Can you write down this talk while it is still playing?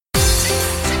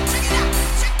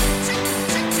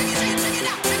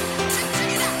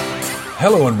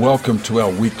Hello and welcome to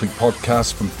our weekly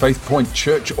podcast from Faith Point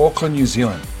Church, Auckland, New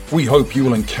Zealand. We hope you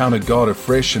will encounter God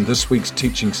afresh in this week's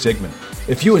teaching segment.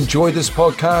 If you enjoy this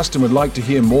podcast and would like to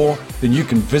hear more, then you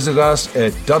can visit us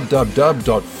at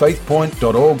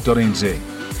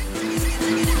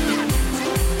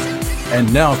www.faithpoint.org.nz.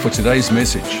 And now for today's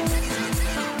message.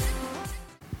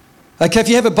 Okay, if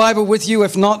you have a Bible with you,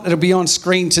 if not, it'll be on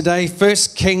screen today. 1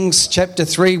 Kings chapter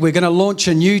 3. We're going to launch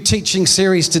a new teaching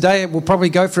series today. It will probably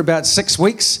go for about 6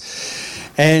 weeks.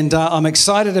 And I'm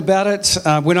excited about it.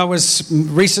 When I was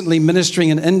recently ministering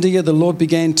in India, the Lord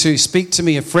began to speak to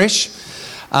me afresh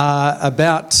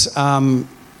about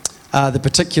the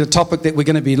particular topic that we're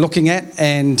going to be looking at.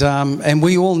 And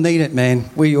we all need it, man.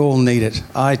 We all need it.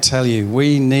 I tell you,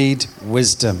 we need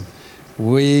wisdom.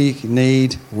 We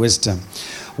need wisdom.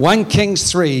 1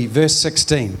 Kings 3, verse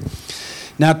 16.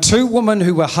 Now 2 women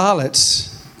who were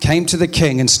harlots came to the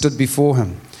king and stood before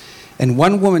him. And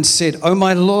one woman said, "Oh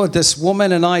my lord, this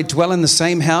woman and I dwell in the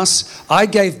same house. I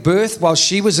gave birth while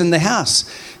she was in the house.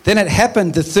 Then it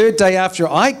happened the 3rd day after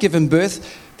I'd given birth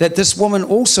that this woman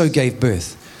also gave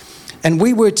birth. And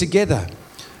we were together.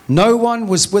 No one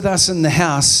was with us in the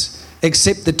house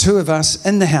except the 2 of us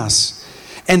in the house.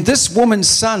 And this woman's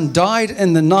son died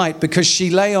in the night because she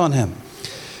lay on him.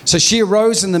 So she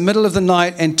arose in the middle of the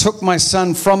night and took my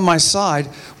son from my side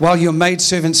while your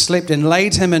maidservant slept and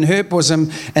laid him in her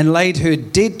bosom and laid her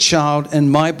dead child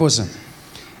in my bosom.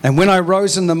 And when I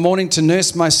rose in the morning to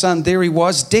nurse my son, there he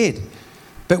was dead.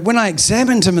 But when I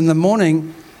examined him in the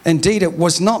morning, indeed it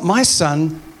was not my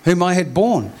son whom I had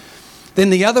born." Then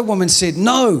the other woman said,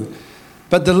 "No,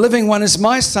 but the living one is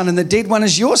my son and the dead one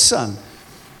is your son."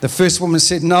 The first woman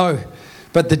said, "No,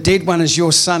 but the dead one is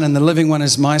your son and the living one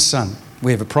is my son."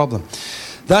 We have a problem.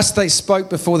 Thus they spoke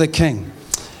before the king.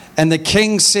 And the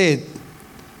king said,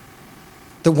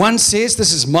 "The one says,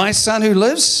 'This is my son who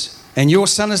lives, and your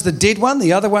son is the dead one.'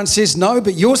 The other one says, 'No,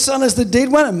 but your son is the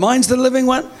dead one, and mine's the living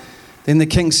one.' Then the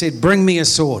king said, 'Bring me a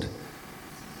sword.'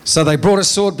 So they brought a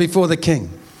sword before the king.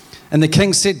 And the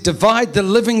king said, 'Divide the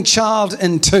living child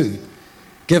in 2.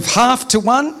 Give half to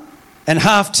one and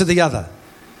half to the other.'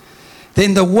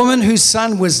 Then the woman whose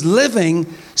son was living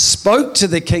spoke to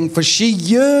the king, for she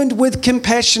yearned with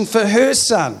compassion for her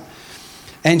son.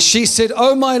 And she said,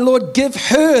 'Oh my lord, give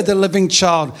her the living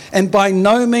child and by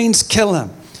no means kill him.'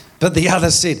 But the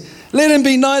other said, 'Let him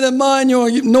be neither mine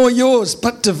nor yours,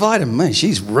 but divide him.'" Man,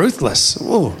 she's ruthless.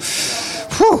 Ooh.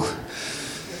 Whew.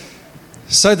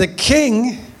 So the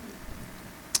king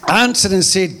answered and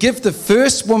said, "Give the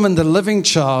first woman the living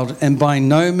child and by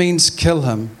no means kill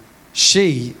him.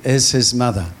 She is his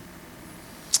mother."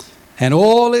 And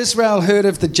all Israel heard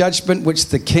of the judgment which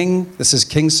the king, this is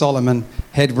King Solomon,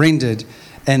 had rendered,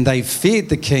 and they feared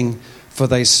the king, for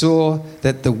they saw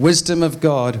that the wisdom of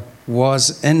God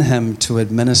was in him to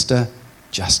administer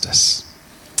justice.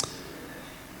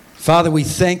 Father, we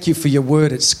thank you for your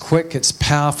word. It's quick, it's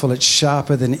powerful, it's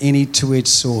sharper than any two-edged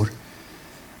sword.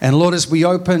 And Lord, as we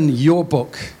open your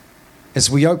book, as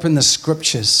we open the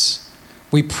scriptures,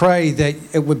 we pray that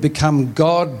it would become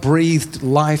God-breathed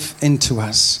life into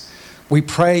us. We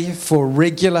pray for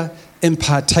regular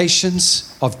impartations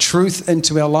of truth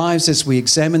into our lives as we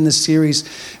examine this series.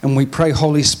 And we pray,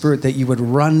 Holy Spirit, that you would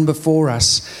run before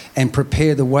us and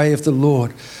prepare the way of the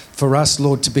Lord for us,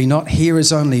 Lord, to be not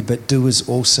hearers only, but doers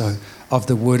also of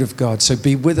the word of God. So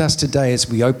be with us today as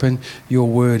we open your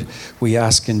word. We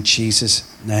ask in Jesus'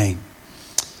 name.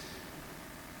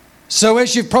 So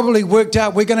as you've probably worked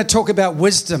out, we're going to talk about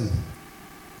wisdom,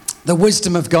 the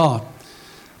wisdom of God.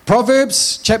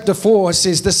 Proverbs chapter 4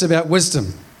 says this about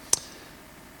wisdom.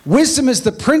 Wisdom is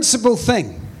the principal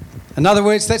thing. In other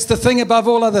words, that's the thing above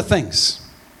all other things.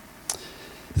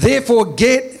 Therefore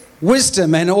get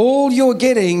wisdom, and all you're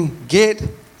getting, get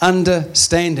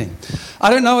understanding. I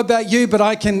don't know about you, but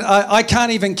I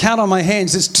can't even count on my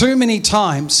hands. There's too many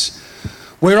times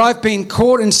where I've been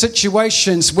caught in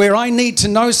situations where I need to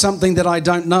know something that I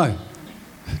don't know.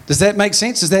 Does that make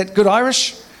sense? Is that good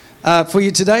Irish for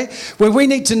you today? Where we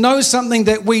need to know something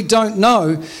that we don't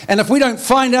know, and if we don't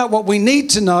find out what we need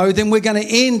to know, then we're going to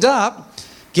end up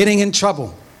getting in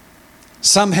trouble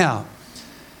somehow.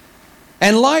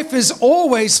 And life is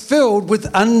always filled with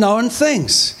unknown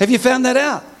things. Have you found that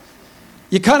out?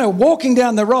 You're kind of walking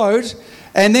down the road,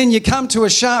 and then you come to a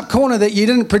sharp corner that you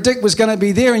didn't predict was going to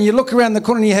be there, and you look around the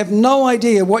corner and you have no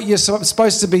idea what you're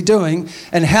supposed to be doing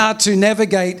and how to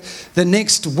navigate the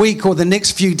next week or the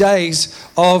next few days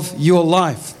of your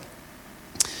life.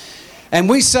 And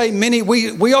we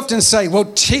often say,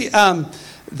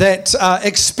 that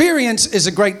experience is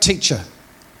a great teacher.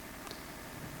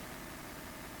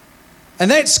 And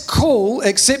that's cool,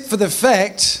 except for the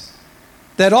fact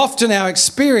that often our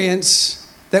experience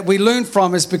that we learn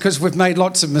from is because we've made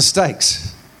lots of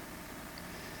mistakes.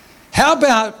 How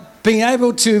about being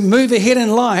able to move ahead in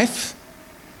life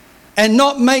and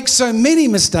not make so many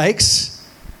mistakes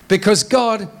because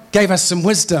God gave us some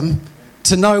wisdom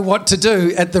to know what to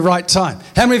do at the right time?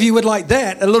 How many of you would like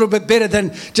that a little bit better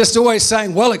than just always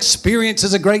saying, well, experience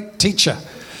is a great teacher?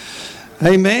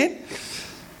 Amen?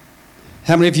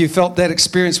 How many of you felt that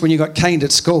experience when you got caned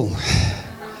at school?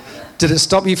 Did it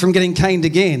stop you from getting caned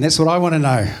again? That's what I want to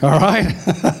know, all right?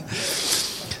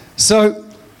 So,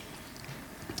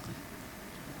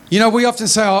 you know, we often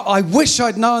say, oh, I wish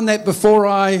I'd known that before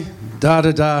I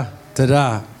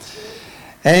da-da-da-da-da.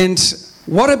 And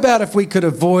what about if we could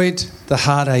avoid the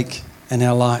heartache in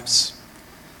our lives?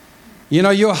 You know,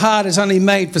 your heart is only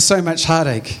made for so much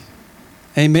heartache.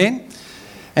 Amen?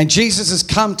 And Jesus has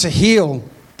come to heal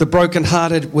the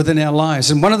brokenhearted within our lives.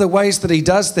 And one of the ways that he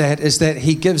does that is that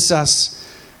he gives us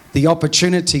the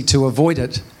opportunity to avoid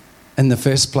it in the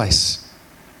first place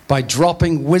by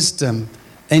dropping wisdom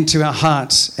into our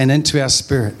hearts and into our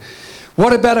spirit.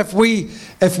 What about if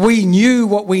we knew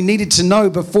what we needed to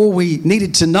know before we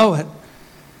needed to know it?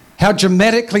 How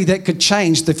dramatically that could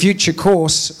change the future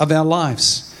course of our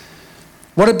lives.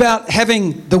 What about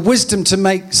having the wisdom to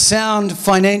make sound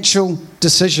financial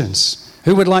decisions?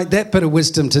 Who would like that bit of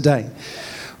wisdom today?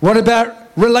 What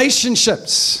about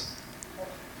relationships?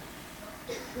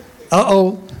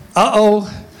 Uh-oh.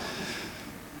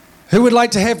 Who would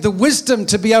like to have the wisdom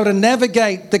to be able to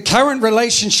navigate the current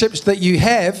relationships that you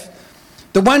have,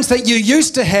 the ones that you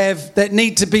used to have that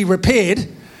need to be repaired?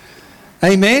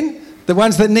 Amen? The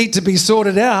ones that need to be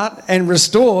sorted out and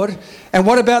restored. And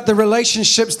what about the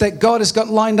relationships that God has got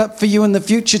lined up for you in the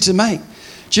future to make?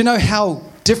 Do you know how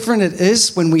different it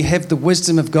is when we have the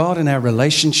wisdom of God in our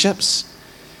relationships?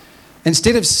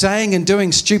 Instead of saying and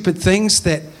doing stupid things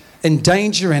that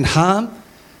endanger and harm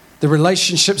the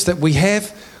relationships that we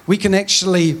have, we can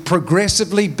actually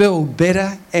progressively build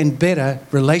better and better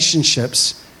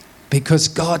relationships because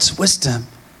God's wisdom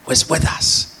was with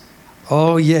us.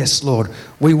 Oh yes, Lord,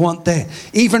 we want that.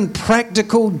 Even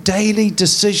practical daily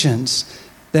decisions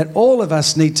that all of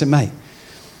us need to make.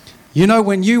 You know,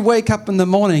 when you wake up in the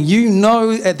morning, you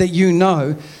know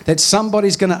that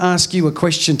somebody's going to ask you a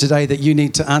question today that you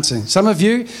need to answer. Some of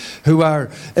you who are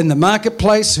in the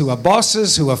marketplace, who are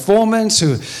bosses, who are foremen,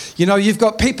 you've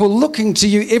got people looking to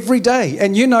you every day,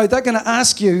 and you know they're going to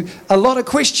ask you a lot of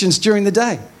questions during the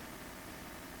day.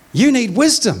 You need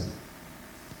wisdom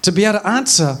to be able to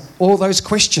answer all those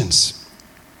questions.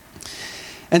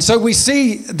 And so we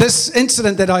see this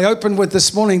incident that I opened with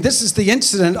this morning. This is the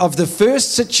incident of the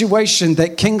first situation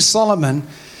that King Solomon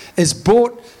is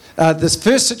brought, this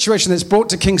first situation that's brought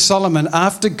to King Solomon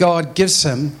after God gives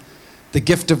him the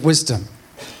gift of wisdom.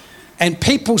 And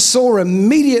people saw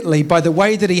immediately by the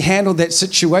way that he handled that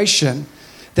situation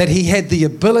that he had the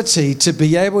ability to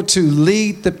be able to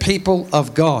lead the people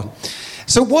of God.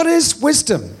 So what is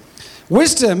wisdom?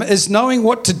 Wisdom is knowing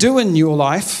what to do in your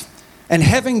life and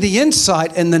having the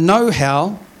insight and the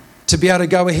know-how to be able to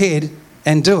go ahead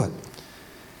and do it.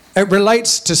 It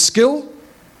relates to skill,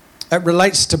 it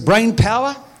relates to brain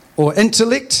power or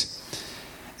intellect,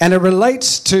 and it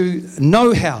relates to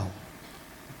know-how.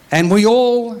 And we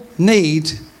all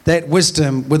need that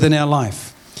wisdom within our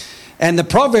life. And the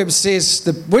Proverbs says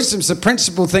the wisdom's the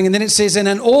principal thing, and then it says, and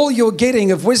in all you're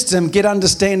getting of wisdom, get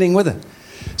understanding with it.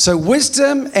 So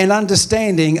wisdom and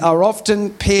understanding are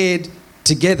often paired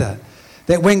together.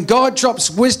 That when God drops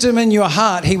wisdom in your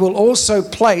heart, he will also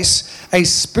place a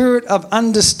spirit of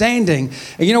understanding.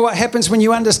 And you know what happens when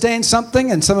you understand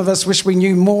something? And some of us wish we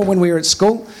knew more when we were at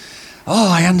school.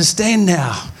 Oh, I understand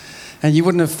now. And you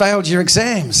wouldn't have failed your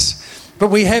exams.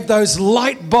 But we have those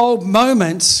light bulb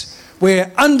moments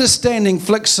where understanding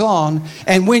flicks on.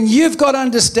 And when you've got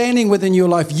understanding within your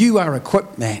life, you are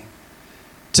equipped, man,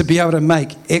 to be able to make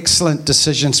excellent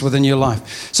decisions within your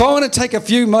life. So I want to take a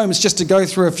few moments just to go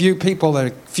through a few people,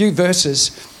 a few verses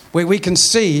where we can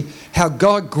see how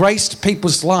God graced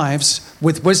people's lives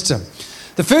with wisdom.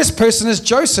 The first person is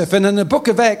Joseph. And in the book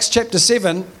of Acts chapter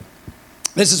 7,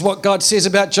 this is what God says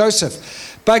about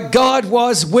Joseph. But God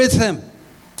was with him.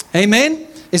 Amen?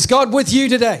 Is God with you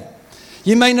today?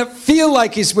 You may not feel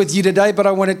like he's with you today, but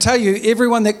I want to tell you,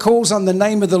 everyone that calls on the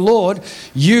name of the Lord,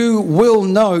 you will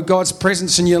know God's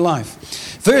presence in your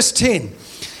life. Verse 10,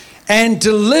 and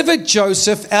delivered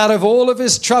Joseph out of all of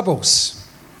his troubles.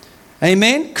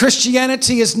 Amen?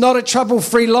 Christianity is not a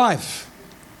trouble-free life.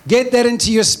 Get that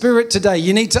into your spirit today.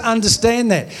 You need to understand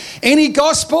that. Any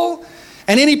gospel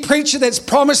And any preacher that's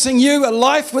promising you a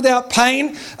life without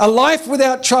pain, a life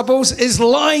without troubles, is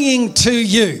lying to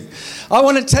you. I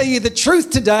want to tell you the truth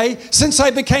today. Since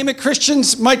I became a Christian,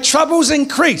 my troubles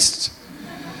increased.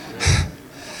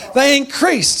 They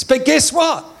increased. But guess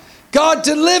what? God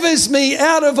delivers me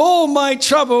out of all my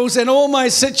troubles and all my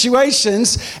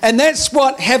situations. And that's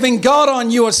what having God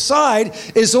on your side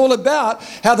is all about.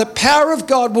 How the power of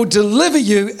God will deliver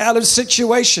you out of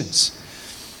situations.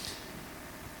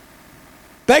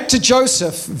 Back to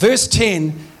Joseph, verse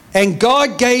 10. And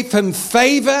God gave him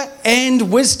favor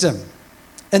and wisdom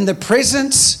in the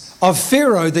presence of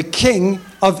Pharaoh, the king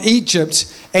of Egypt.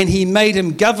 And he made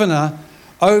him governor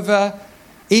over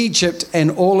Egypt and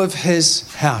all of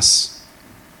his house.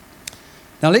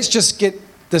 Now let's just get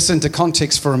this into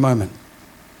context for a moment.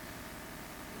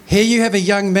 Here you have a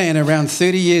young man around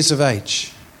 30 years of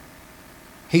age.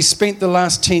 He spent the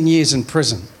last 10 years in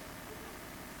prison.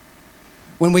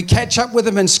 When we catch up with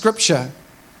him in Scripture,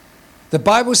 the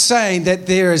Bible's saying that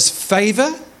there is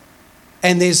favor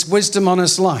and there's wisdom on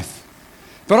his life.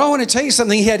 But I want to tell you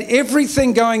something. He had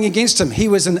everything going against him. He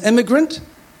was an immigrant.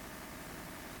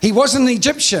 He wasn't an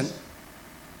Egyptian.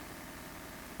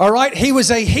 All right? He was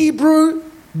a Hebrew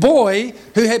boy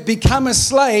who had become a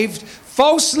slave,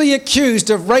 falsely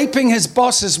accused of raping his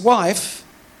boss's wife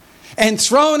and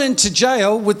thrown into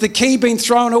jail with the key being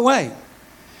thrown away.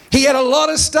 He had a lot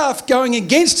of stuff going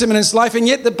against him in his life, and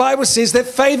yet the Bible says that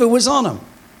favor was on him.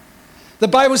 The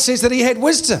Bible says that he had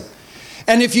wisdom.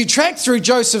 And if you track through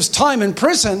Joseph's time in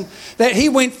prison, that he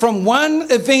went from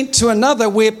one event to another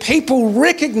where people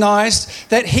recognized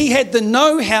that he had the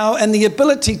know-how and the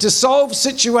ability to solve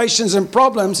situations and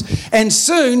problems. And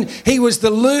soon he was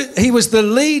the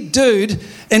lead dude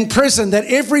in prison that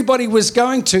everybody was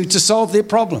going to solve their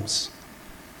problems.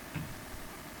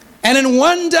 And in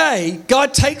one day,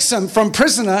 God takes him from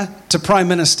prisoner to prime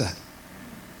minister.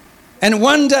 And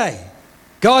one day,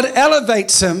 God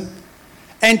elevates him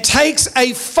and takes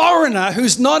a foreigner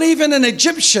who's not even an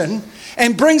Egyptian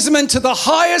and brings him into the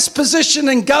highest position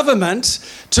in government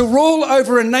to rule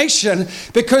over a nation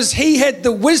because he had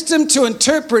the wisdom to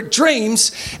interpret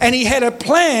dreams, and he had a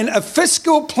plan, a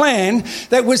fiscal plan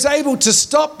that was able to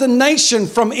stop the nation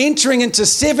from entering into a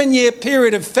 7-year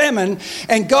period of famine.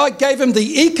 And God gave him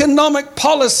the economic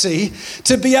policy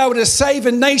to be able to save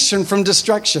a nation from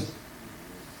destruction.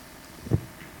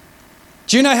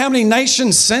 Do you know how many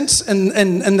nations since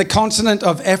in the continent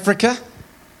of Africa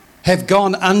have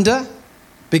gone under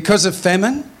because of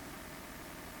famine?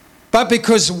 But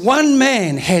because one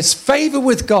man has favor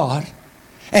with God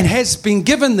and has been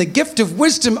given the gift of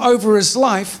wisdom over his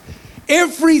life,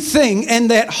 everything in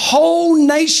that whole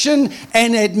nation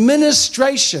and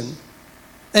administration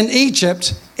in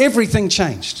Egypt, everything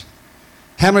changed.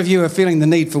 How many of you are feeling the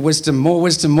need for wisdom, more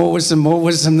wisdom, more wisdom, more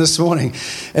wisdom this morning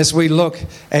as we look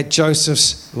at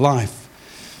Joseph's life?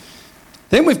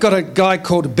 Then we've got a guy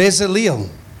called Bezaleel.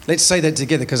 Let's say that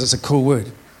together because it's a cool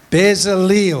word.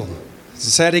 Bezaleel.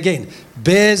 Say it again.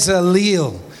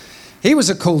 Bezaleel. He was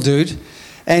a cool dude,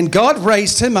 and God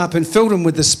raised him up and filled him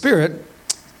with the Spirit.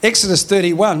 Exodus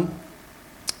 31.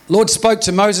 Lord spoke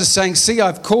to Moses saying, "See,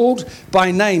 I've called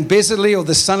by name Bezaleel,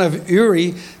 the son of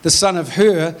Uri, the son of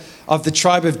Hur, of the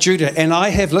tribe of Judah. And I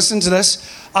have," listen to this,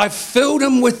 "I've filled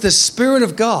him with the Spirit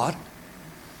of God.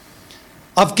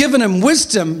 I've given him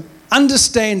wisdom,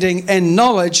 understanding, and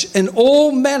knowledge in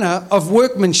all manner of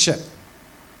workmanship."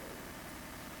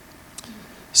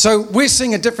 So we're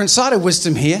seeing a different side of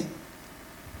wisdom here.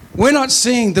 We're not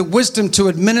seeing the wisdom to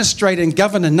administrate and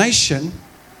govern a nation.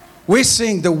 We're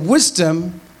seeing the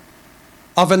wisdom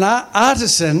of an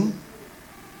artisan,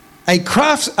 a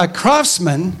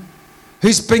craftsman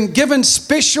who's been given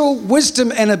special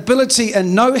wisdom and ability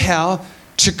and know-how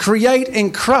to create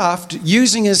and craft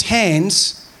using his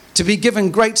hands, to be given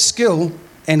great skill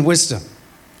and wisdom.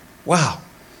 Wow.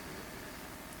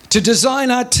 To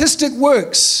design artistic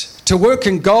works, to work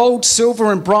in gold, silver,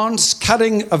 and bronze,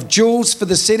 cutting of jewels for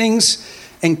the settings,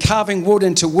 and carving wood,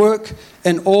 and to work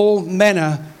in all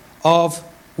manner of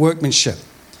workmanship.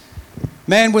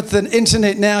 Man, with the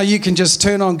internet now, you can just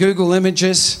turn on Google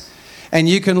Images and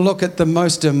you can look at the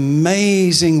most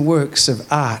amazing works of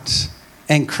art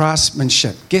and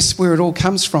craftsmanship. Guess where it all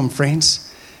comes from,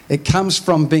 friends? It comes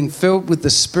from being filled with the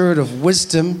spirit of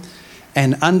wisdom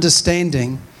and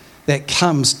understanding that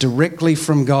comes directly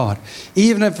from God.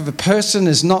 Even if a person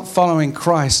is not following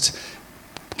Christ,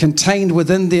 contained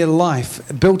within their life,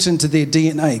 built into their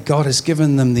DNA, God has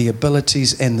given them the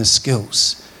abilities and the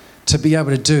skills to be able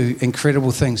to do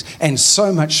incredible things, and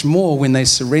so much more when they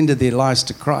surrender their lives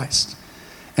to Christ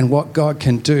and what God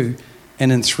can do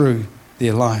in and through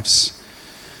their lives.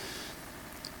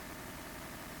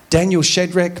 Daniel,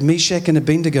 Shadrach, Meshach, and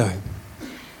Abednego.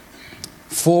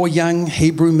 4 young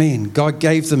Hebrew men. God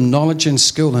gave them knowledge and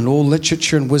skill in all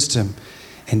literature and wisdom.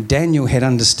 And Daniel had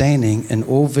understanding in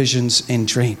all visions and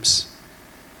dreams.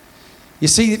 You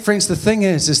see, friends, the thing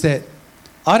is that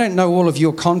I don't know all of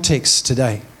your contexts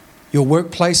today, your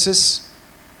workplaces,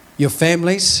 your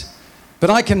families, but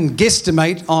I can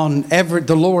guesstimate on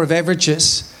the law of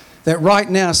averages that right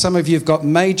now some of you have got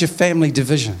major family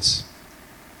divisions.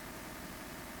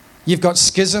 You've got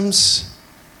schisms,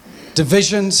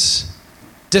 divisions,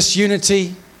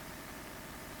 disunity.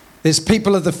 There's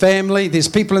people in the family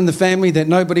that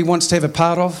nobody wants to have a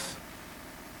part of.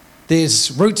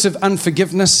 There's roots of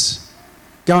unforgiveness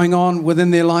going on within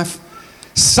their life.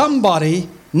 Somebody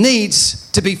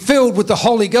needs to be filled with the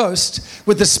Holy Ghost,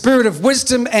 with the spirit of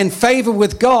wisdom and favor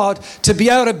with God, to be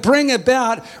able to bring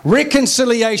about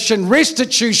reconciliation,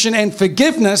 restitution, and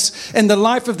forgiveness in the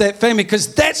life of that family,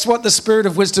 because that's what the spirit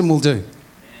of wisdom will do.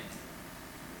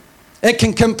 It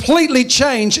can completely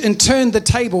change and turn the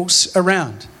tables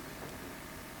around.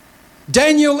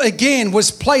 Daniel, again, was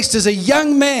placed as a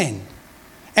young man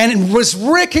and was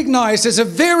recognized as a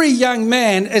very young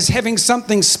man as having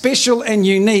something special and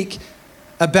unique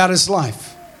about his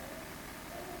life.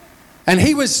 And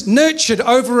he was nurtured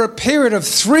over a period of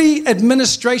 3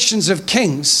 administrations of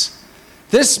kings.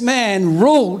 This man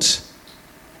ruled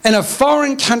in a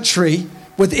foreign country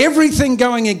with everything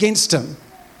going against him.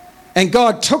 And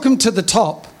God took him to the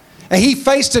top. And he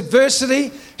faced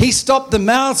adversity. He stopped the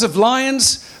mouths of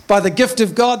lions by the gift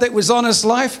of God that was on his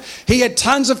life. He had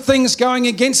tons of things going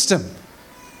against him.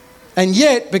 And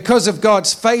yet, because of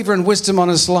God's favor and wisdom on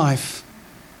his life,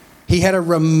 he had a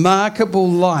remarkable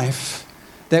life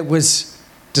that was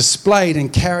displayed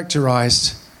and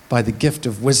characterized by the gift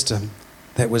of wisdom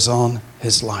that was on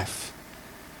his life.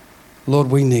 Lord,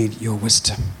 we need your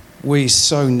wisdom. We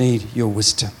so need your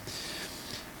wisdom.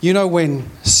 You know, when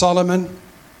Solomon,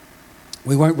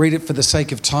 we won't read it for the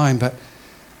sake of time, but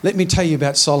let me tell you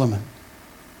about Solomon.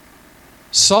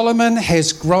 Solomon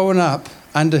has grown up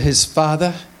under his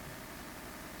father,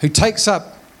 who takes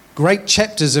up great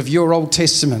chapters of your Old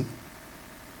Testament.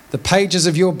 The pages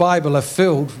of your Bible are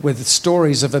filled with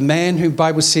stories of a man who the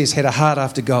Bible says had a heart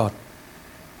after God.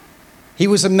 He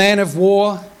was a man of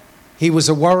war. He was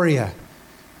a warrior.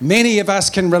 Many of us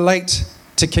can relate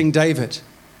to King David.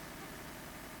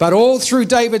 But all through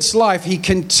David's life, he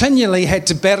continually had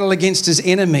to battle against his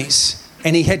enemies,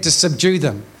 and he had to subdue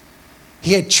them.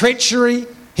 He had treachery,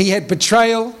 he had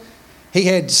betrayal, he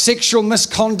had sexual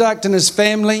misconduct in his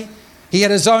family, he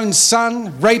had his own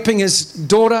son raping his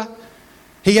daughter.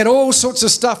 He had all sorts of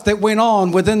stuff that went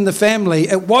on within the family.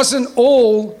 It wasn't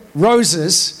all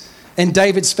roses in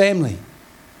David's family.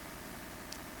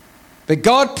 But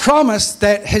God promised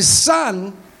that his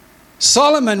son,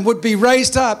 Solomon, would be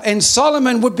raised up, and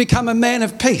Solomon would become a man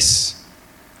of peace.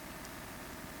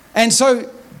 And so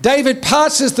David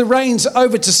passes the reins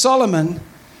over to Solomon.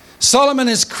 Solomon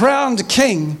is crowned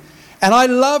king. And I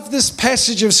love this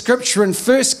passage of scripture in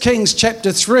 1 Kings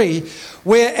chapter 3,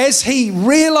 where as he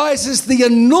realizes the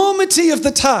enormity of the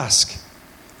task,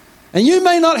 and you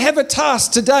may not have a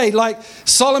task today like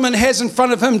Solomon has in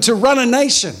front of him to run a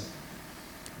nation.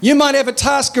 You might have a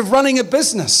task of running a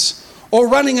business, or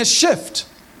running a shift,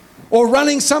 or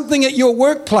running something at your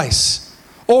workplace,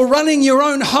 or running your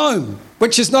own home,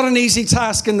 which is not an easy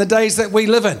task in the days that we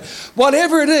live in.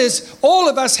 Whatever it is, all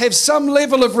of us have some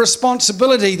level of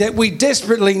responsibility that we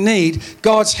desperately need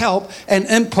God's help and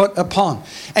input upon.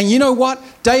 And you know what?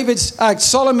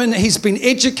 Solomon, he's been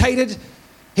educated.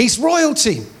 He's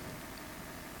royalty.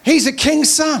 He's a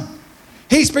king's son.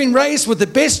 He's been raised with the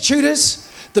best tutors,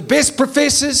 the best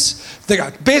professors,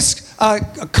 the best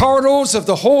corridors of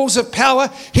the halls of power.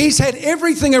 He's had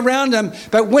everything around him.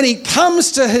 But when he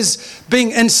comes to his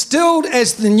being instilled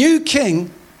as the new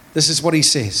king, this is what he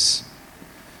says.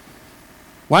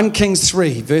 1 Kings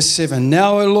 3, verse 7.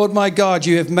 Now, O Lord my God,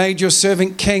 you have made your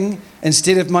servant king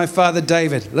instead of my father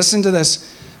David. Listen to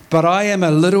this. But I am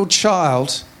a little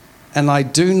child, and I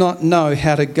do not know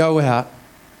how to go out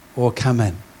or come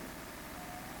in.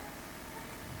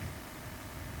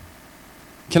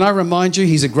 Can I remind you,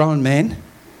 he's a grown man?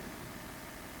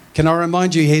 Can I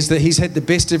remind you, he's had the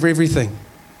best of everything?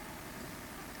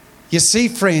 You see,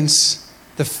 friends,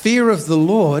 the fear of the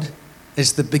Lord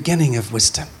is the beginning of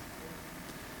wisdom.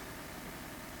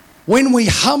 When we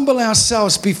humble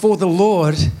ourselves before the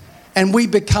Lord and we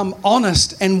become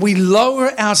honest and we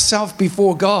lower ourselves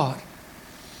before God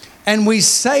and we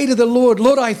say to the Lord,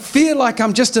 Lord, I feel like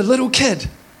I'm just a little kid.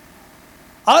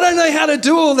 I don't know how to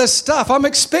do all this stuff. I'm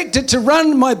expected to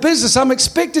run my business. I'm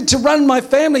expected to run my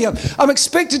family. I'm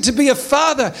expected to be a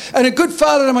father and a good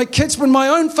father to my kids when my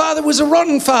own father was a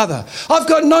rotten father. I've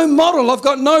got no model. I've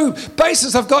got no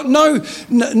basis. I've got no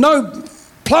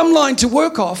plumb line to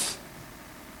work off.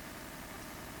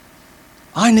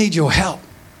 I need your help.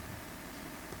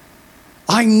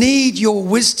 I need your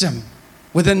wisdom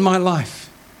within my life.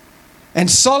 And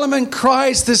Solomon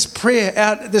cries this prayer.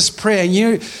 And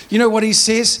you know what he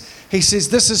says? He says,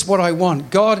 this is what I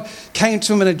want. God came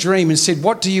to him in a dream and said,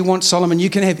 what do you want, Solomon? You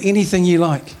can have anything you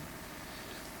like.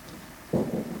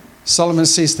 Solomon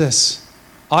says this,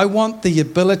 I want the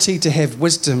ability to have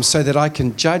wisdom so that I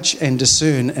can judge and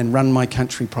discern and run my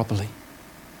country properly.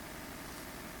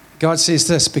 God says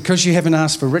this, because you haven't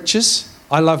asked for riches.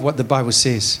 I love what the Bible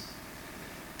says.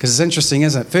 Because it's interesting,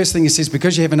 isn't it? First thing he says,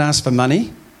 because you haven't asked for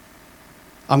money,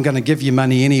 I'm going to give you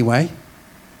money anyway,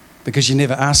 because you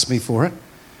never asked me for it.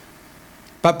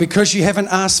 But because you haven't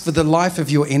asked for the life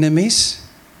of your enemies,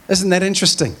 isn't that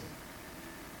interesting?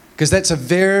 Because that's a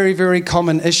very, very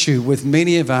common issue with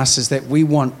many of us, is that we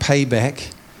want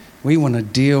payback. We want to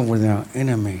deal with our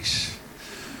enemies.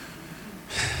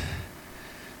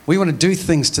 We want to do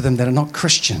things to them that are not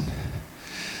Christian.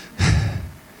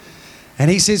 And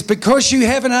he says, because you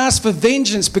haven't asked for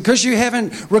vengeance, because you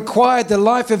haven't required the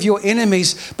life of your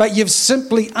enemies, but you've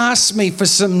simply asked me for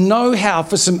some know-how,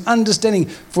 for some understanding,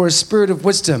 for a spirit of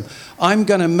wisdom, I'm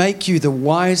going to make you the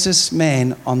wisest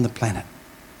man on the planet.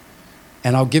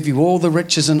 And I'll give you all the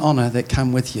riches and honor that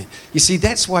come with you. You see,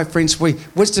 that's why, friends,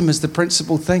 wisdom is the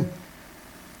principal thing.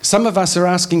 Some of us are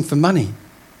asking for money.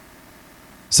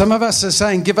 Some of us are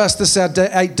saying, give us this our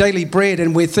daily bread,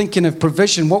 and we're thinking of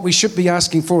provision. What we should be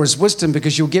asking for is wisdom,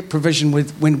 because you'll get provision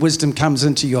when wisdom comes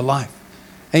into your life.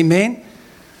 Amen?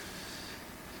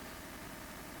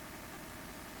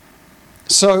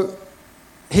 So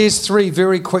here's 3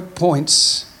 very quick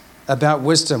points about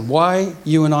wisdom. Why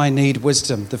you and I need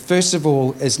wisdom. The first of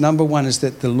all is, number 1, is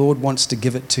that the Lord wants to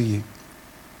give it to you.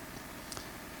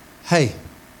 Hey,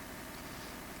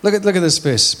 look at this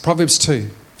verse, Proverbs 2,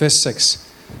 verse 6.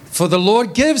 For the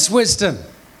Lord gives wisdom.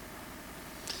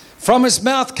 From his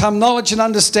mouth come knowledge and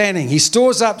understanding. He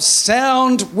stores up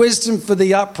sound wisdom for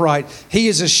the upright. He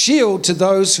is a shield to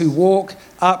those who walk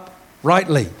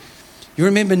uprightly. You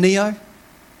remember Neo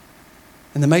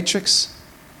in the Matrix?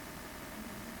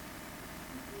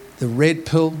 The red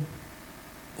pill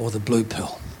or the blue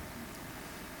pill?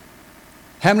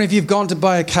 How many of you have gone to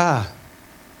buy a car?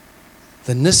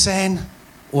 The Nissan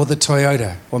or the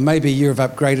Toyota? Or maybe you've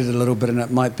upgraded a little bit and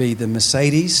it might be the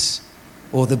Mercedes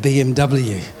or the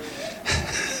BMW.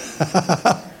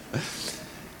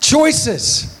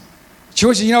 Choices.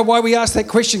 You know why we ask that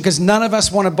question? Because none of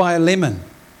us want to buy a lemon.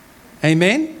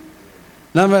 Amen?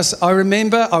 None of us. I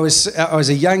remember I was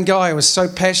a young guy. I was so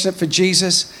passionate for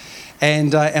Jesus,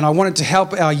 and I wanted to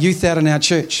help our youth out in our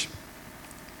church.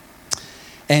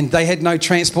 And they had no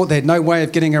transport. They had no way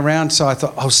of getting around. So I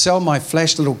thought, I'll sell my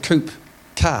flash little coupe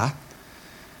car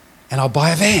and I'll buy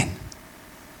a van.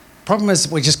 Problem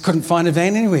is, we just couldn't find a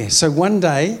van anywhere. So one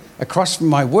day, across from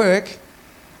my work,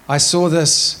 I saw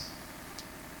this.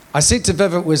 I said to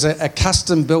Viv, it was a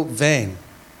custom-built van.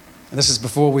 And this is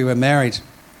before we were married.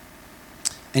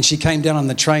 And she came down on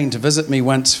the train to visit me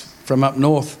once from up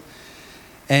north.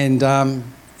 And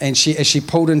as she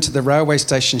pulled into the railway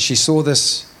station, she saw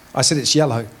this. I said, it's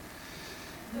yellow.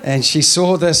 And she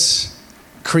saw this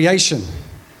creation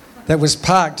that was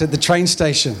parked at the train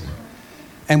station.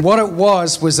 And what it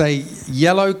was a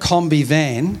yellow combi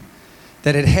van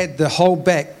that had the whole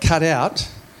back cut out,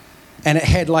 and it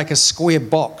had like a square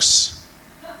box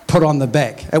put on the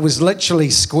back. It was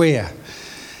literally square.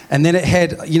 And then it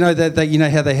had, you know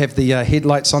how they have the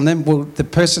headlights on them? Well, the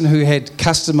person who had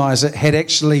customized it had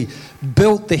actually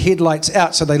built the headlights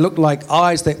out so they looked like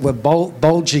eyes that were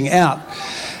bulging out.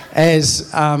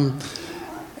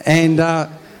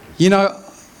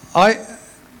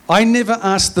 I never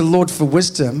asked the Lord for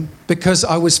wisdom because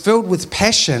I was filled with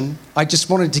passion. I just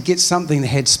wanted to get something that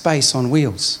had space on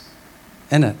wheels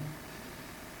in it.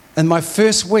 And my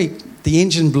first week, the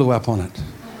engine blew up on it.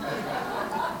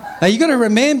 Now, you've got to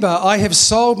remember, I have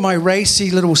sold my racy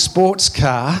little sports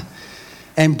car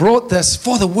and brought this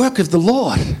for the work of the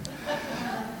Lord.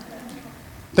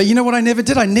 But you know what I never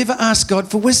did? I never asked God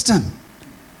for wisdom.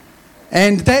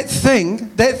 And that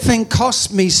thing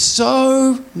cost me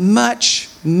so much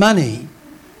money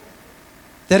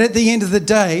that at the end of the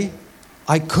day,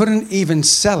 I couldn't even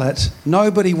sell it.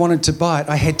 Nobody wanted to buy it.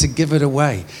 I had to give it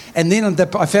away. And then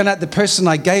I found out the person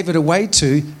I gave it away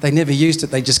to, they never used it.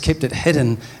 They just kept it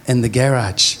hidden in the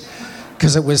garage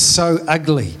because it was so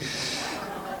ugly.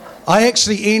 I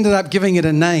actually ended up giving it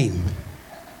a name.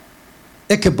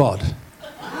 Ichabod.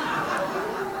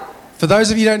 For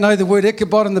those of you who don't know, the word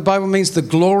Ichabod in the Bible means the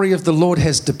glory of the Lord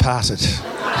has departed.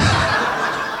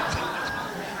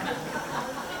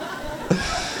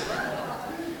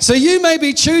 So you may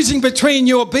be choosing between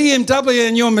your BMW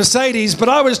and your Mercedes, but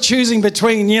I was choosing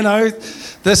between,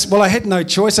 this, well, I had no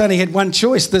choice. I only had one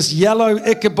choice. This yellow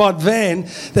Ichabod van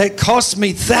that cost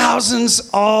me thousands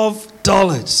of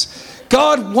dollars.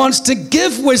 God wants to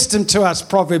give wisdom to us,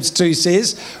 Proverbs 2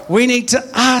 says. We need to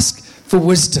ask for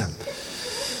wisdom.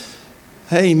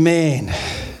 Amen.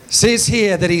 It says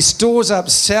here that he stores up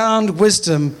sound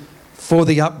wisdom for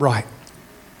the upright.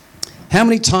 How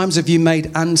many times have you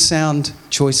made unsound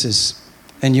choices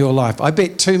in your life? I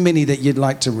bet too many that you'd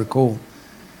like to recall.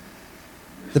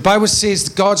 The Bible says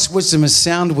God's wisdom is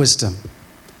sound wisdom.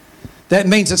 That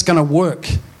means it's going to work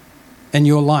in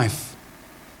your life.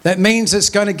 That means it's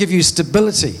going to give you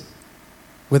stability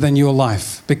within your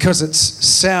life because it's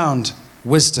sound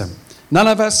wisdom. None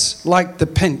of us like the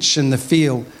pinch and the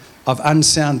feel of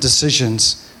unsound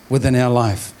decisions within our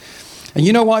life. And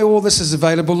you know why all this is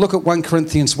available? Look at 1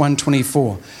 Corinthians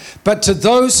 1:24. But to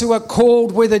those who are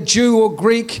called, whether Jew or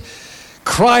Greek,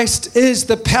 Christ is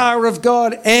the power of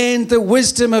God and the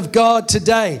wisdom of God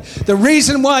today. The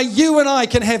reason why you and I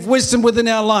can have wisdom within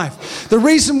our life, the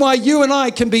reason why you and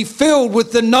I can be filled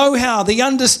with the know-how, the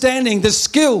understanding, the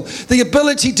skill, the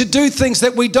ability to do things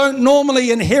that we don't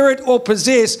normally inherit or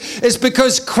possess is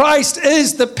because Christ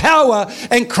is the power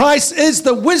and Christ is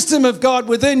the wisdom of God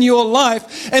within your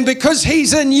life. And because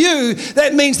He's in you,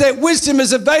 that means that wisdom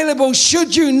is available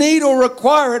should you need or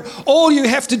require it. All you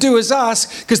have to do is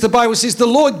ask, because the Bible says the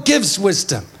Lord gives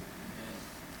wisdom.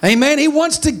 Amen. He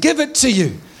wants to give it to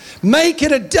you. Make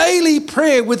it a daily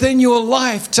prayer within your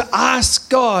life to ask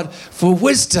God for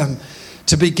wisdom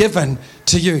to be given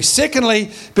to you.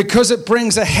 Secondly, because it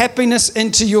brings a happiness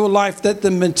into your life that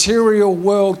the material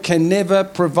world can never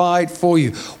provide for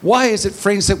you. Why is it,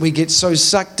 friends, that we get so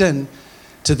sucked in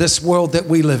to this world that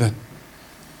we live in?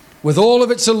 With all of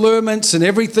its allurements and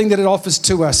everything that it offers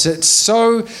to us, it's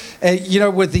so,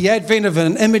 with the advent of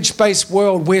an image-based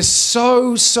world, we're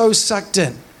so sucked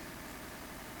in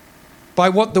by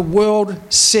what the world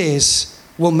says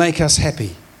will make us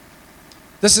happy.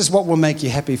 This is what will make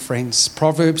you happy, friends.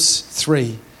 Proverbs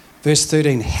 3, verse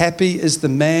 13. Happy is the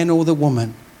man or the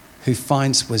woman who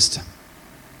finds wisdom.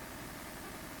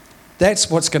 That's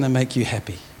what's going to make you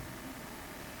happy.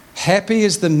 Happy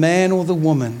is the man or the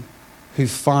woman who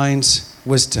finds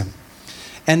wisdom.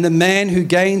 And the man who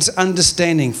gains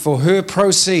understanding, for her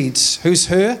proceeds, who's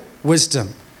her? Wisdom.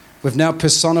 We've now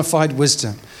personified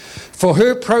wisdom. For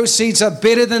her proceeds are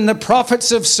better than the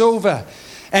profits of silver,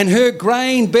 and her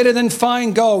grain better than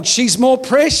fine gold. She's more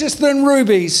precious than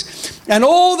rubies, and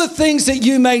all the things that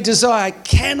you may desire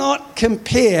cannot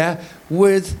compare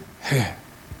with her.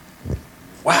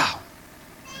 Wow.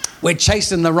 We're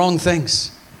chasing the wrong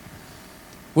things.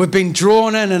 We've been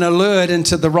drawn in and allured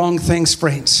into the wrong things,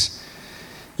 friends.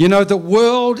 The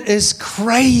world is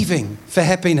craving for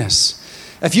happiness.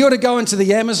 If you were to go into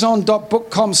the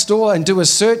Amazon.bookcom store and do a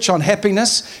search on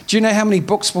happiness, do you know how many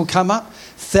books will come up?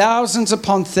 Thousands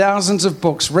upon thousands of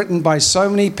books written by so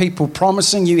many people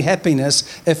promising you happiness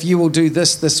if you will do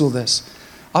this, this, or this.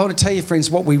 I want to tell you, friends,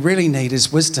 what we really need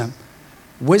is wisdom.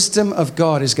 Wisdom of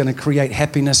God is going to create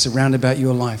happiness around about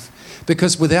your life.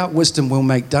 Because without wisdom, we'll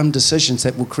make dumb decisions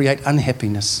that will create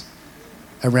unhappiness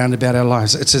around about our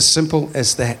lives. It's as simple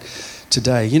as that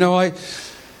today.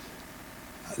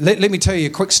 Let me tell you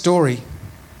a quick story.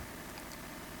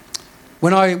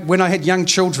 When I had young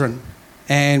children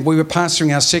and we were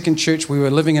pastoring our second church, we were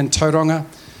living in Tauranga,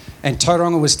 and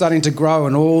Tauranga was starting to grow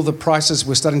and all the prices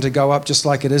were starting to go up just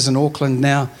like it is in Auckland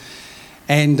now.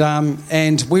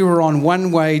 And we were on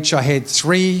one wage. I had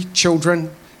 3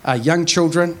 children,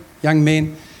 young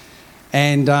men,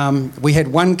 and we had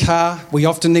one car. We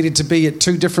often needed to be at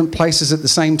 2 different places at the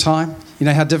same time. You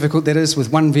know how difficult that is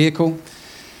with one vehicle,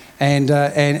 and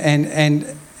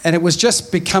it was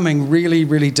just becoming really,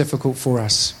 really difficult for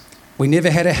us. We never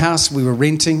had a house. We were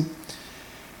renting,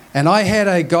 and I had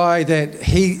a guy that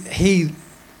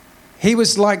he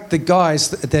was like the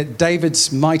guys that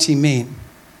David's mighty men.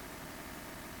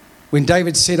 When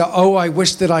David said, "Oh, I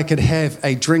wish that I could have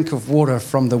a drink of water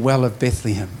from the well of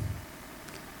Bethlehem."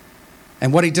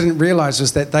 And what he didn't realize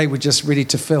was that they were just ready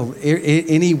to fill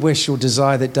any wish or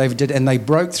desire that David did. And they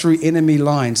broke through enemy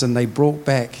lines and they brought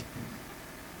back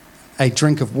a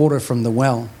drink of water from the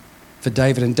well for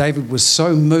David. And David was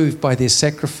so moved by their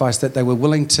sacrifice that they were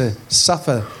willing to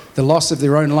suffer the loss of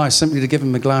their own life simply to give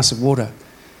him a glass of water,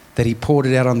 that he poured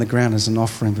it out on the ground as an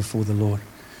offering before the Lord.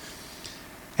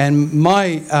 And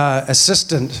my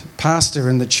assistant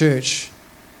pastor in the church,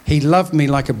 he loved me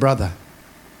like a brother.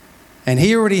 And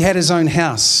he already had his own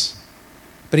house,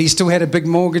 but he still had a big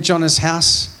mortgage on his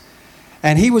house.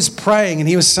 And he was praying and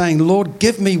he was saying, Lord,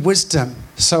 give me wisdom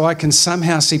so I can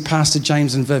somehow see Pastor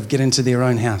James and Viv get into their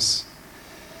own house.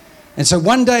 And so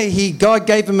one day God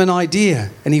gave him an idea,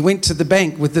 and he went to the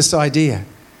bank with this idea.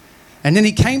 And then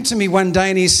he came to me one day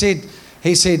and he said,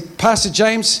 Pastor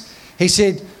James, he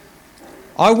said,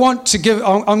 I'm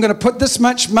going to put this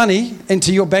much money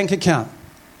into your bank account,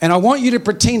 and I want you to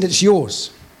pretend it's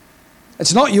yours.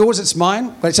 It's not yours, it's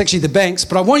mine, but it's actually the bank's,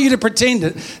 but I want you to pretend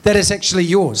that it's actually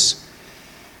yours.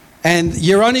 And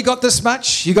you only got this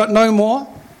much, you got no more,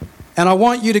 and I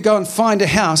want you to go and find a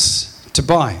house to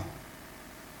buy.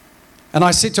 And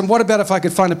I said to him, what about if I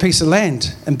could find a piece of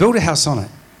land and build a house on it?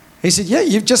 He said, yeah,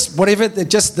 you've just, whatever,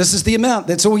 this is the amount,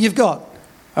 that's all you've got,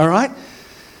 all right?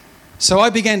 So I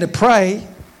began to pray,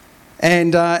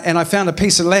 and I found a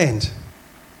piece of land.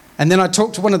 And then I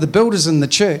talked to one of the builders in the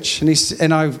church,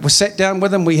 and I sat down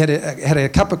with him, we had a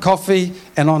cup of coffee,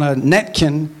 and on a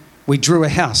napkin, we drew a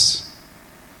house.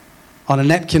 On a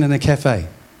napkin in a cafe.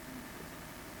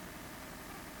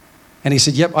 And he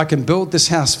said, yep, I can build this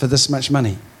house for this much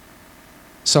money.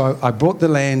 So I bought the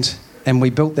land and we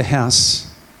built the house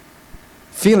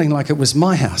feeling like it was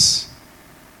my house.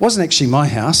 It wasn't actually my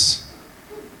house.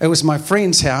 It was my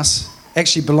friend's house,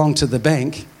 actually belonged to the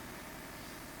bank.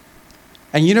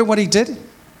 And you know what he did?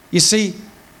 You see,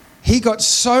 he got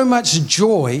so much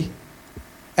joy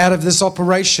out of this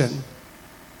operation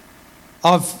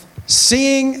of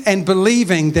seeing and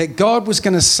believing that God was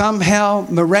going to somehow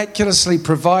miraculously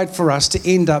provide for us to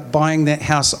end up buying that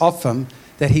house off him,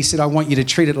 that he said, I want you to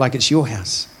treat it like it's your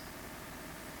house.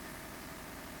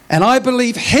 And I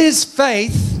believe his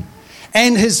faith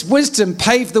and his wisdom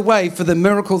paved the way for the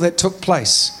miracle that took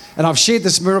place. And I've shared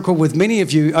this miracle with many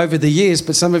of you over the years,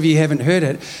 but some of you haven't heard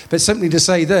it. But simply to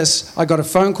say this, I got a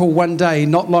phone call one day,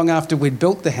 not long after we'd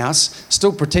built the house,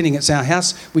 still pretending it's our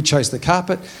house. We chose the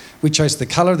carpet. We chose the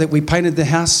colour that we painted the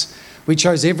house. We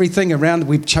chose everything around.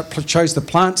 We chose the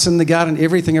plants in the garden,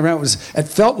 everything around. It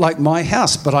felt like my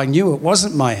house, but I knew it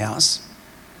wasn't my house.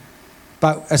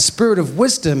 But a spirit of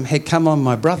wisdom had come on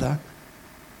my brother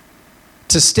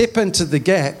to step into the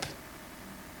gap,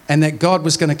 and that God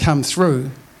was going to come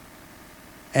through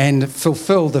and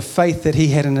fulfill the faith that he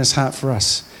had in his heart for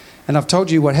us. And I've told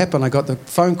you what happened. I got the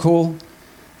phone call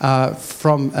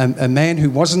from a man who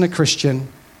wasn't a Christian,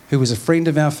 who was a friend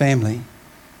of our family,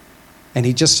 and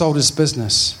he just sold his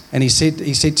business. And he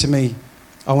said to me,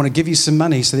 I want to give you some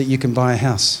money so that you can buy a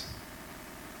house.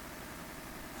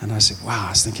 And I said, wow.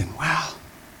 I was thinking, wow,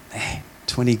 man,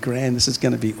 20 grand, this is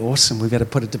going to be awesome. We've got to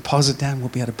put a deposit down, we'll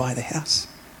be able to buy the house.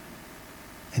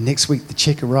 And next week the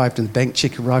check arrived, and the bank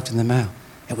check arrived in the mail.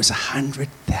 It was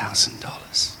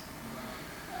 $100,000.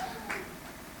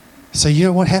 So you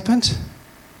know what happened?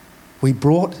 We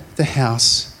brought the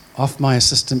house off my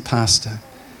assistant pastor,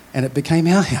 and it became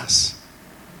our house.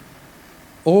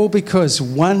 All because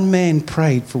one man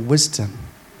prayed for wisdom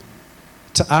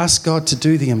to ask God to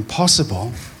do the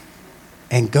impossible,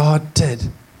 and God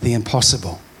did the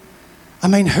impossible. I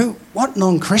mean, what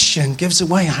non-Christian gives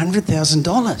away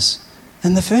 $100,000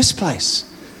 in the first place?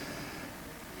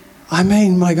 I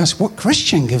mean, my gosh, what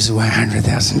Christian gives away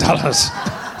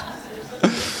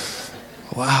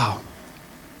 $100,000? Wow.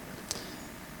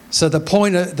 So the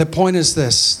point is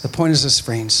this,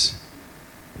 friends,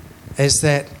 is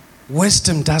that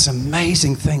wisdom does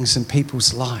amazing things in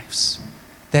people's lives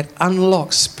that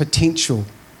unlocks potential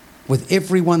with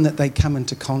everyone that they come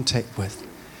into contact with.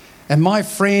 And my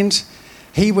friend,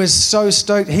 he was so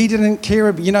stoked. He didn't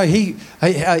care. You know,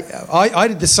 I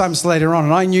did the sums later on,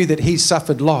 and I knew that he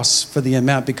suffered loss for the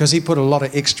amount because he put a lot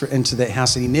of extra into that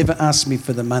house, and he never asked me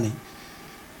for the money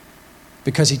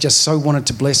because he just so wanted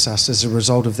to bless us as a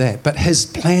result of that. But his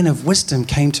plan of wisdom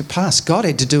came to pass. God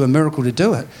had to do a miracle to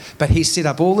do it, but he set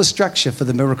up all the structure for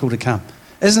the miracle to come.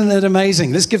 Isn't it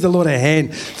amazing? Let's give the Lord a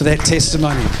hand for that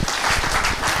testimony.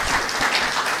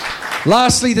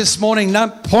 Lastly this morning,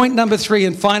 point number 3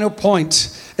 and final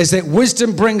point is that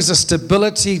wisdom brings a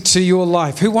stability to your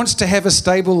life. Who wants to have a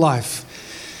stable life?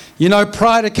 You know,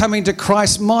 prior to coming to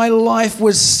Christ, my life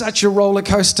was such a roller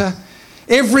coaster.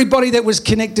 Everybody that was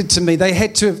connected to me, they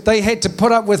had to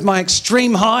put up with my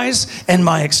extreme highs and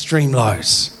my extreme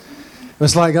lows. It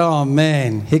was like, oh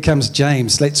man, here comes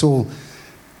James. Let's all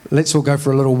go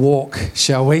for a little walk,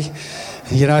 shall we?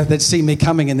 You know, they'd see me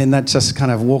coming and then they'd just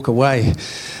kind of walk away.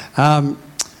 And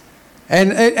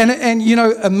you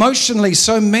know, emotionally,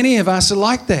 so many of us are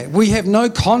like that. We have no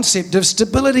concept of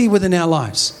stability within our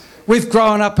lives. We've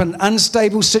grown up in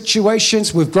unstable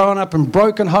situations. We've grown up in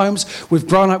broken homes. We've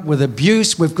grown up with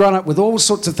abuse. We've grown up with all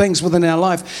sorts of things within our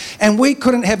life. And we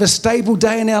couldn't have a stable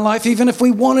day in our life even if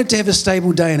we wanted to have a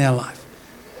stable day in our life.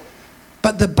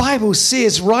 But the Bible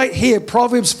says right here,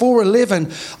 Proverbs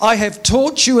 4:11, I have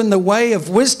taught you in the way of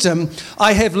wisdom.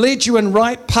 I have led you in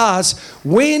right paths.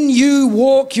 When you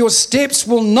walk, your steps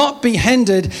will not be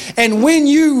hindered. And when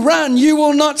you run, you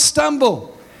will not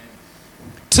stumble.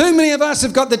 Too many of us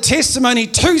have got the testimony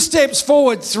 2 steps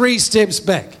forward, 3 steps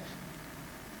back.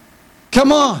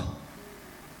 Come on.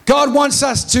 God wants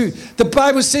us to, the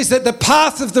Bible says that the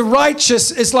path of the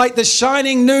righteous is like the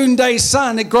shining noonday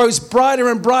sun. It grows brighter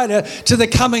and brighter to the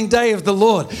coming day of the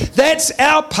Lord. That's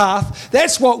our path.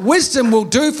 That's what wisdom will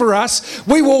do for us.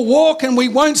 We will walk and we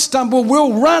won't stumble.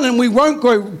 We'll run and we won't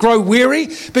grow weary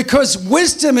because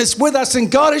wisdom is with us and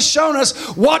God has shown us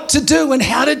what to do and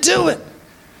how to do it.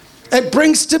 It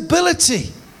brings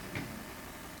stability.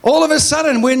 All of a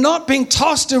sudden, we're not being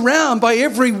tossed around by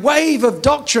every wave of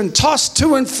doctrine, tossed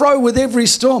to and fro with every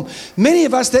storm. Many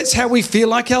of us, that's how we feel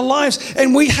like our lives,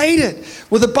 and we hate it.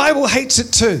 Well, the Bible hates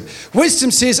it too. Wisdom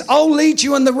says, I'll lead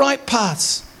you in the right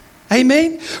paths.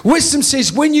 Amen? Wisdom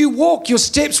says, when you walk, your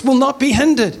steps will not be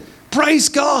hindered. Praise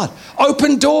God.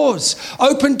 Open doors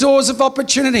of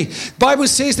opportunity. The Bible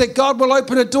says that God will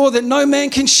open a door that no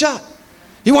man can shut.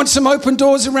 You want some open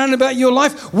doors around about your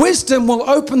life? Wisdom will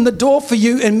open the door for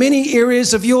you in many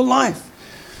areas of your life.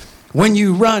 When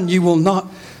you run, you will not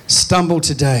stumble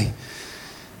today.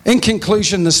 In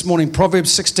conclusion this morning,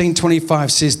 Proverbs 16:25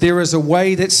 says, there is a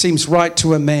way that seems right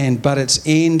to a man, but its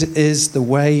end is the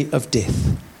way of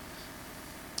death.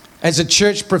 As a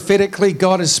church, prophetically,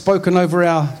 God has spoken over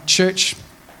our church.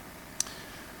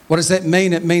 What does that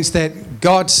mean? It means that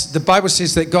the Bible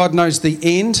says that God knows the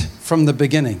end from the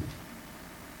beginning.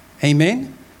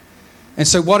 Amen? And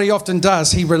so what he often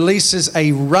does, he releases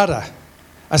a rudder,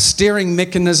 a steering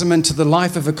mechanism into the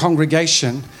life of a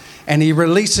congregation, and he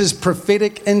releases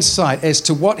prophetic insight as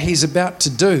to what he's about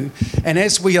to do. And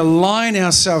as we align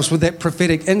ourselves with that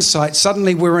prophetic insight,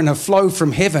 suddenly we're in a flow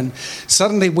from heaven.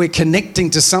 Suddenly we're connecting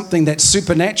to something that's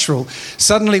supernatural.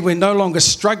 Suddenly we're no longer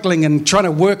struggling and trying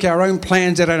to work our own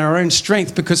plans out in our own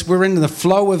strength because we're in the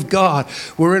flow of God.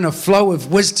 We're in a flow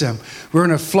of wisdom. We're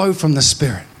in a flow from the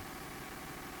Spirit.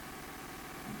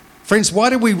 Friends, why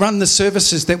do we run the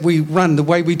services that we run the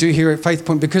way we do here at Faith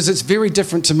Point? Because it's very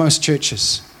different to most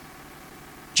churches.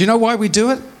 Do you know why we do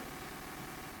it?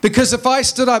 Because if I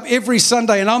stood up every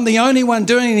Sunday and I'm the only one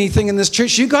doing anything in this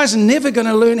church, you guys are never going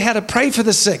to learn how to pray for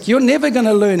the sick. You're never going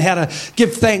to learn how to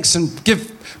give thanks and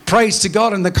give praise to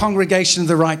God in the congregation of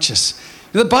the righteous.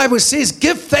 The Bible says,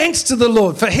 give thanks to the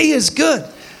Lord, for he is good.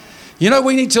 You know,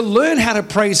 we need to learn how to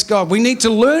praise God. We need to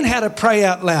learn how to pray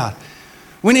out loud.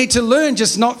 We need to learn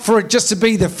not for it just to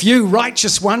be the few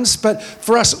righteous ones, but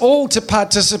for us all to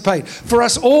participate, for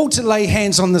us all to lay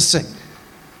hands on the sick,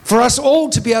 for us all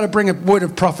to be able to bring a word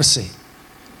of prophecy.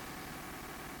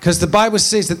 Because the Bible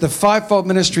says that the fivefold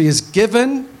ministry is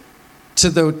given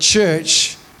to the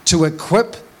church to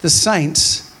equip the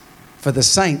saints for the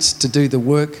saints to do the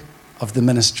work of the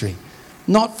ministry.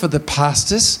 Not for the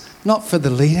pastors, not for the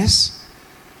leaders,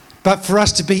 but for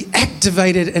us to be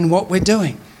activated in what we're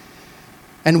doing.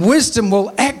 And wisdom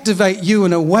will activate you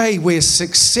in a way where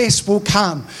success will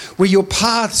come, where your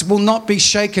paths will not be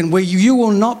shaken, where you will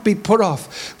not be put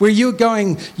off, where you're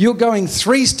going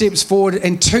 3 steps forward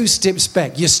and 2 steps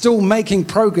back. You're still making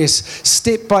progress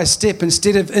step by step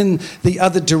instead of in the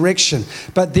other direction.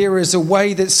 But there is a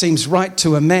way that seems right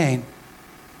to a man,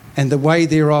 and the way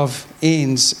thereof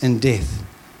ends in death.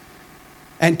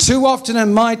 And too often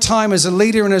in my time as a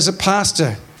leader and as a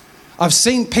pastor, I've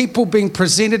seen people being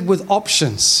presented with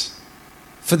options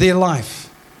for their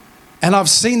life. And I've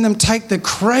seen them take the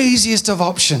craziest of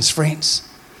options, friends.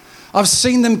 I've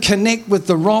seen them connect with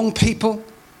the wrong people.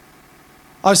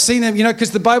 I've seen them, because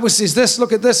the Bible says this,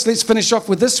 look at this, let's finish off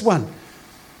with this one.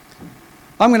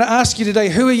 I'm going to ask you today,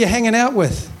 who are you hanging out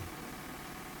with?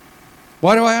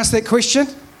 Why do I ask that question?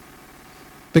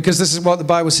 Because this is what the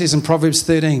Bible says in Proverbs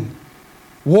 13.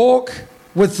 Walk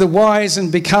with the wise and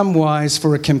become wise,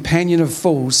 for a companion of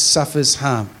fools suffers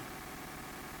harm.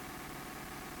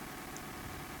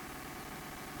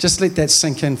 Just let that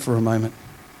sink in for a moment.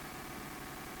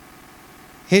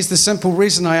 Here's the simple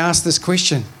reason I ask this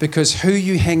question, because who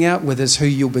you hang out with is who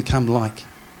you'll become like.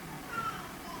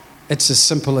 It's as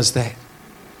simple as that.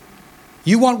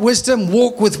 You want wisdom?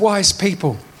 Walk with wise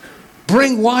people.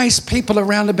 Bring wise people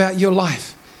around about your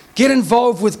life. Get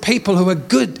involved with people who are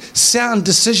good, sound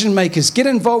decision makers. Get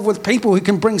involved with people who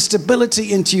can bring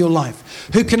stability into your life,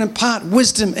 who can impart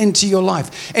wisdom into your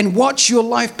life, and watch your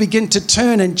life begin to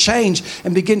turn and change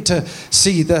and begin to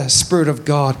see the Spirit of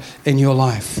God in your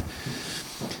life.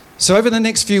 So over the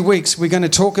next few weeks, we're going to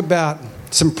talk about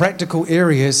some practical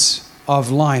areas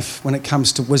of life when it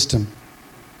comes to wisdom.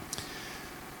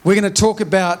 We're going to talk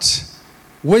about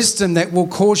wisdom that will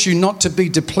cause you not to be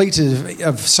depleted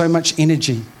of so much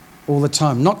energy all the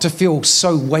time, not to feel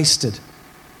so wasted,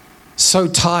 so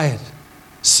tired,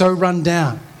 so run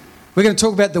down. We're going to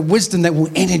talk about the wisdom that will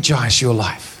energize your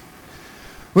life.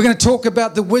 We're going to talk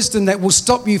about the wisdom that will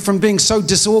stop you from being so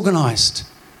disorganized,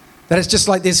 that it's just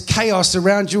like there's chaos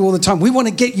around you all the time. We want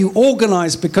to get you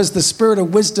organized because the Spirit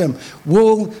of wisdom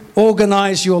will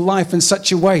organize your life in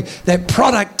such a way that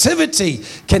productivity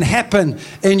can happen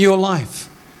in your life.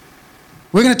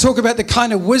 We're going to talk about the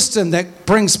kind of wisdom that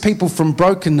brings people from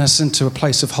brokenness into a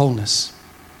place of wholeness.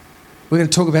 We're going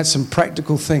to talk about some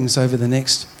practical things over the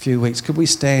next few weeks. Could we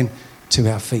stand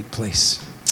to our feet, please?